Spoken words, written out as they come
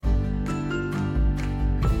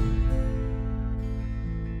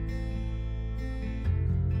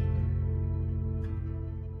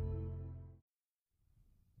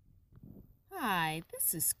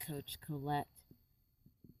This is Coach Colette,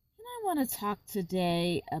 and I want to talk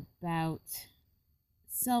today about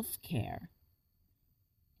self-care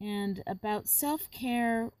and about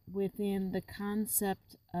self-care within the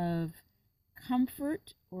concept of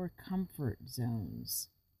comfort or comfort zones.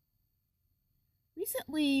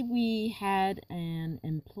 Recently, we had an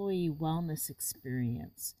employee wellness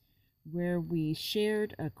experience where we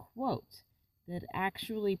shared a quote that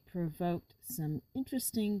actually provoked some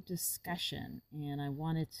interesting discussion, and I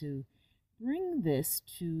wanted to bring this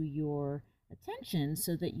to your attention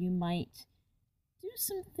so that you might do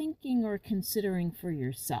some thinking or considering for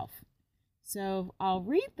yourself. So I'll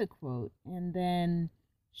read the quote and then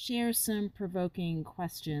share some provoking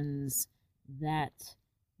questions that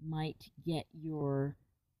might get your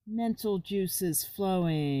mental juices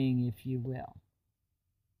flowing, if you will.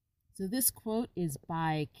 So this quote is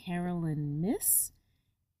by Carolyn Myss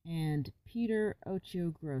and Peter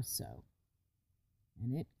Occhiogrosso,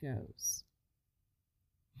 and it goes,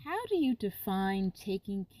 how do you define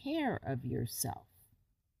taking care of yourself?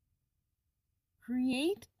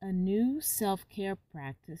 Create a new self-care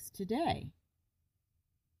practice today.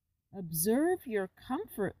 Observe your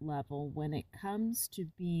comfort level when it comes to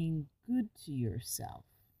being good to yourself.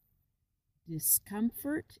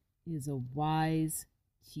 Discomfort is a wise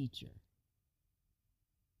teacher.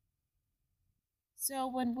 So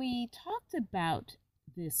when we talked about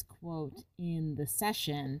this quote in the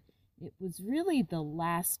session, it was really the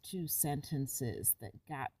last two sentences that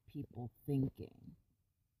got people thinking.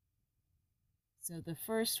 So the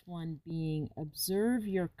first one being, observe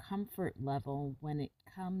your comfort level when it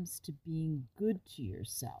comes to being good to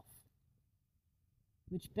yourself.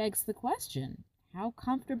 Which begs the question, how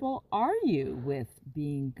comfortable are you with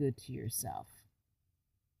being good to yourself?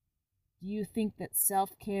 Do you think that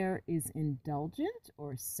self-care is indulgent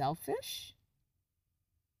or selfish?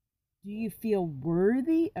 Do you feel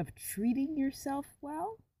worthy of treating yourself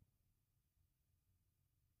well?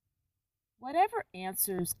 Whatever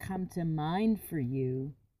answers come to mind for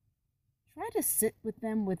you, try to sit with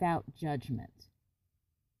them without judgment.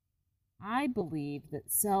 I believe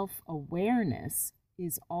that self-awareness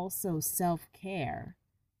is also self-care,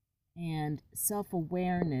 and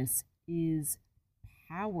self-awareness is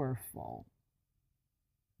powerful.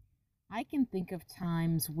 I can think of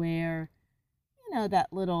times where,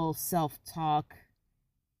 that little self-talk,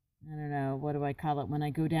 I don't know, what do I call it, when I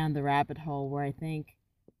go down the rabbit hole where I think,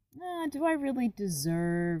 do I really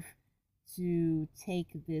deserve to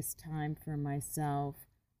take this time for myself?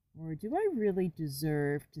 Or do I really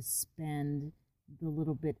deserve to spend the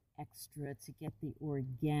little bit extra to get the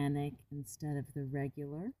organic instead of the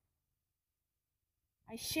regular?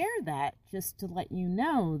 I share that just to let you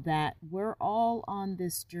know that we're all on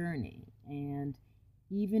this journey, and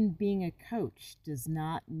even being a coach does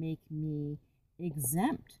not make me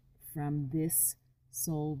exempt from this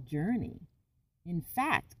soul journey. In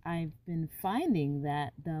fact, I've been finding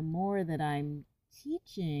that the more that I'm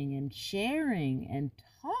teaching and sharing and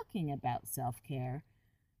talking about self-care,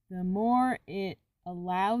 the more it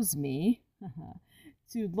allows me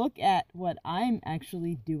to look at what I'm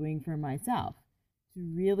actually doing for myself, to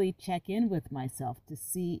really check in with myself to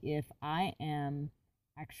see if I am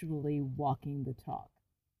actually walking the talk.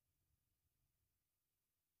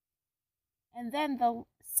 And then the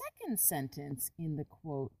second sentence in the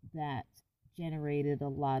quote that generated a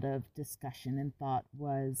lot of discussion and thought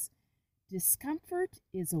was, discomfort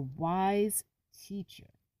is a wise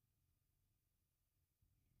teacher.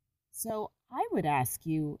 So I would ask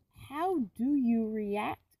you, how do you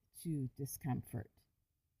react to discomfort?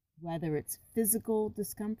 Whether it's physical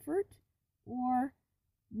discomfort or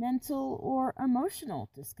mental or emotional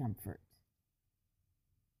discomfort.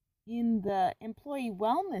 In the employee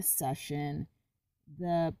wellness session,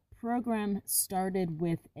 the program started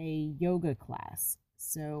with a yoga class.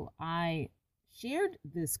 So I shared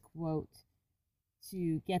this quote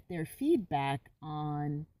to get their feedback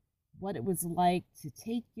on what it was like to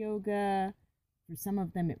take yoga. For some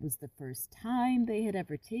of them, it was the first time they had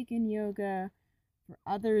ever taken yoga. For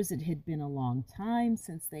others, it had been a long time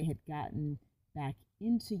since they had gotten back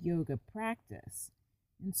into yoga practice.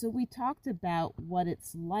 And so we talked about what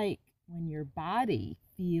it's like when your body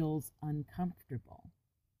feels uncomfortable.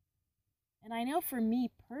 And I know for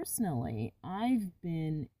me personally, I've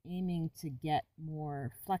been aiming to get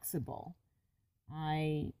more flexible.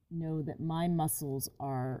 I know that my muscles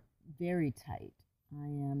are very tight. I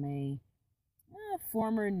am a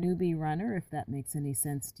former newbie runner, if that makes any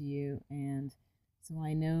sense to you. And so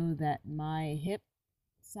I know that my hip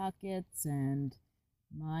sockets and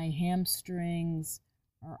my hamstrings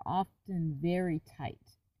are often very tight.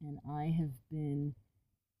 And I have been,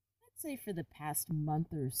 say for the past month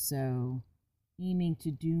or so, aiming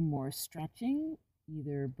to do more stretching,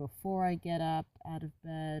 either before I get up out of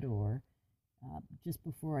bed or just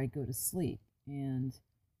before I go to sleep. And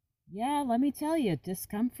yeah, let me tell you,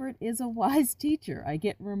 discomfort is a wise teacher. I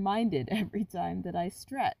get reminded every time that I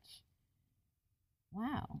stretch.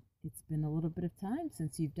 Wow, it's been a little bit of time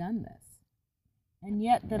since you've done this. And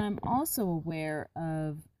yet that I'm also aware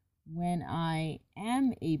of when I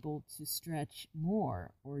am able to stretch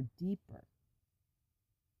more or deeper.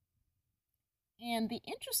 And the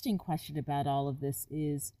interesting question about all of this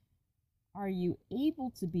is, are you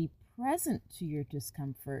able to be present to your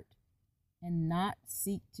discomfort and not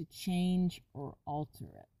seek to change or alter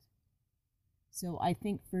it? So I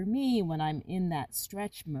think for me, when I'm in that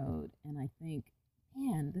stretch mode and I think,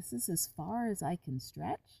 man, this is as far as I can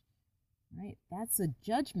stretch, right? That's a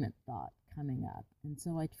judgment thought coming up. And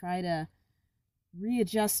so I try to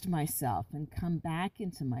readjust myself and come back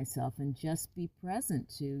into myself and just be present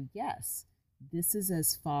to, yes, this is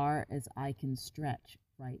as far as I can stretch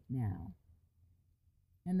right now.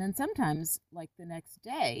 And then sometimes, like the next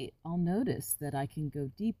day, I'll notice that I can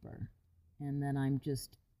go deeper, and then I'm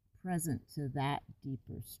just present to that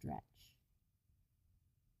deeper stretch.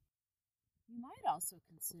 You might also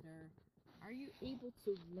consider, are you able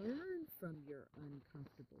to learn from your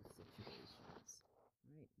uncomfortable situations?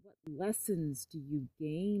 Right? What lessons do you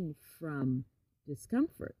gain from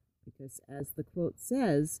discomfort? Because as the quote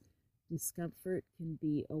says, discomfort can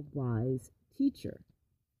be a wise teacher.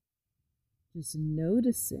 Just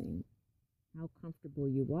noticing how comfortable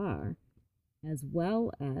you are, as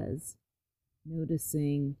well as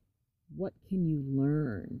noticing what can you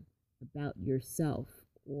learn about yourself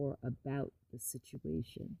or about the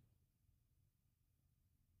situation.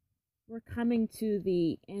 We're coming to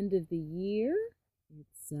the end of the year.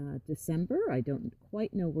 It's December. I don't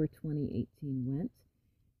quite know where 2018 went.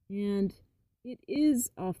 And it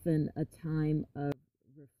is often a time of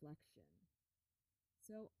reflection.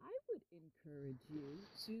 So I would encourage you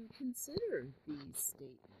to consider these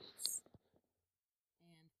statements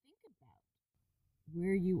and think about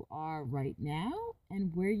where you are right now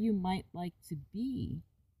and where you might like to be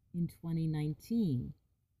in 2019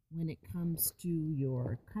 when it comes to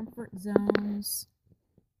your comfort zones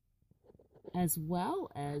as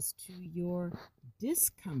well as to your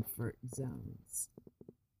discomfort zones.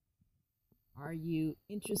 Are you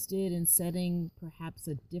interested in setting perhaps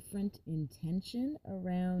a different intention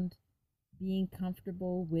around being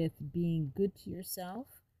comfortable with being good to yourself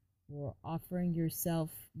or offering yourself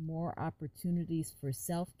more opportunities for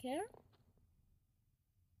self-care?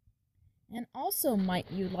 And also, might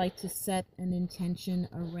you like to set an intention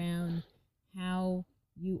around how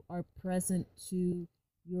you are present to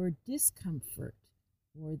your discomfort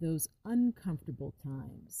or those uncomfortable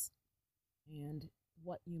times, and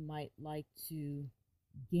what you might like to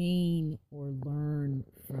gain or learn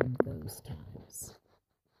from those times.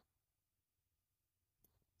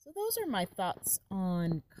 So those are my thoughts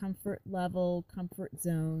on comfort level, comfort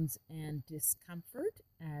zones, and discomfort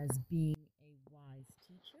as being a wise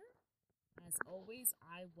teacher. As always,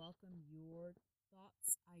 I welcome your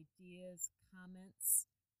thoughts, ideas, comments,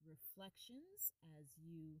 reflections as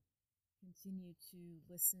you continue to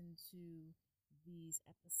listen to these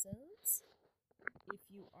episodes. If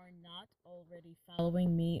you are not already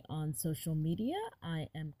following me on social media, I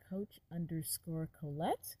am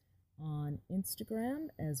Coach_Colette on Instagram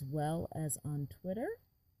as well as on Twitter.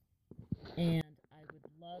 And I would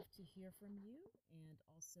love to hear from you and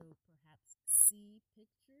also perhaps see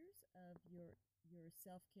pictures of your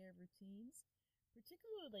self-care routines,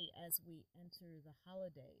 particularly as we enter the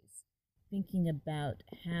holidays, thinking about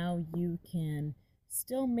how you can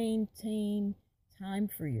still maintain time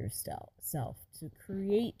for yourself to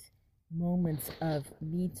create moments of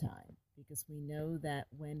me time, because we know that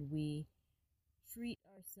when we treat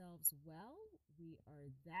ourselves well, we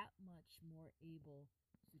are that much more able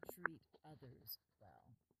to treat others well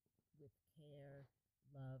with care,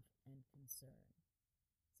 love, and concern.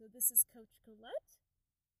 So this is Coach Colette.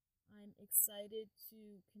 I'm excited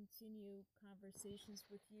to continue conversations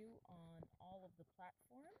with you on all of the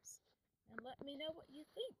platforms, and let me know what you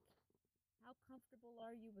think. How comfortable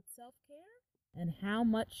are you with self-care? And how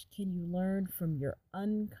much can you learn from your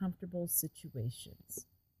uncomfortable situations?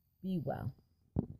 Be well.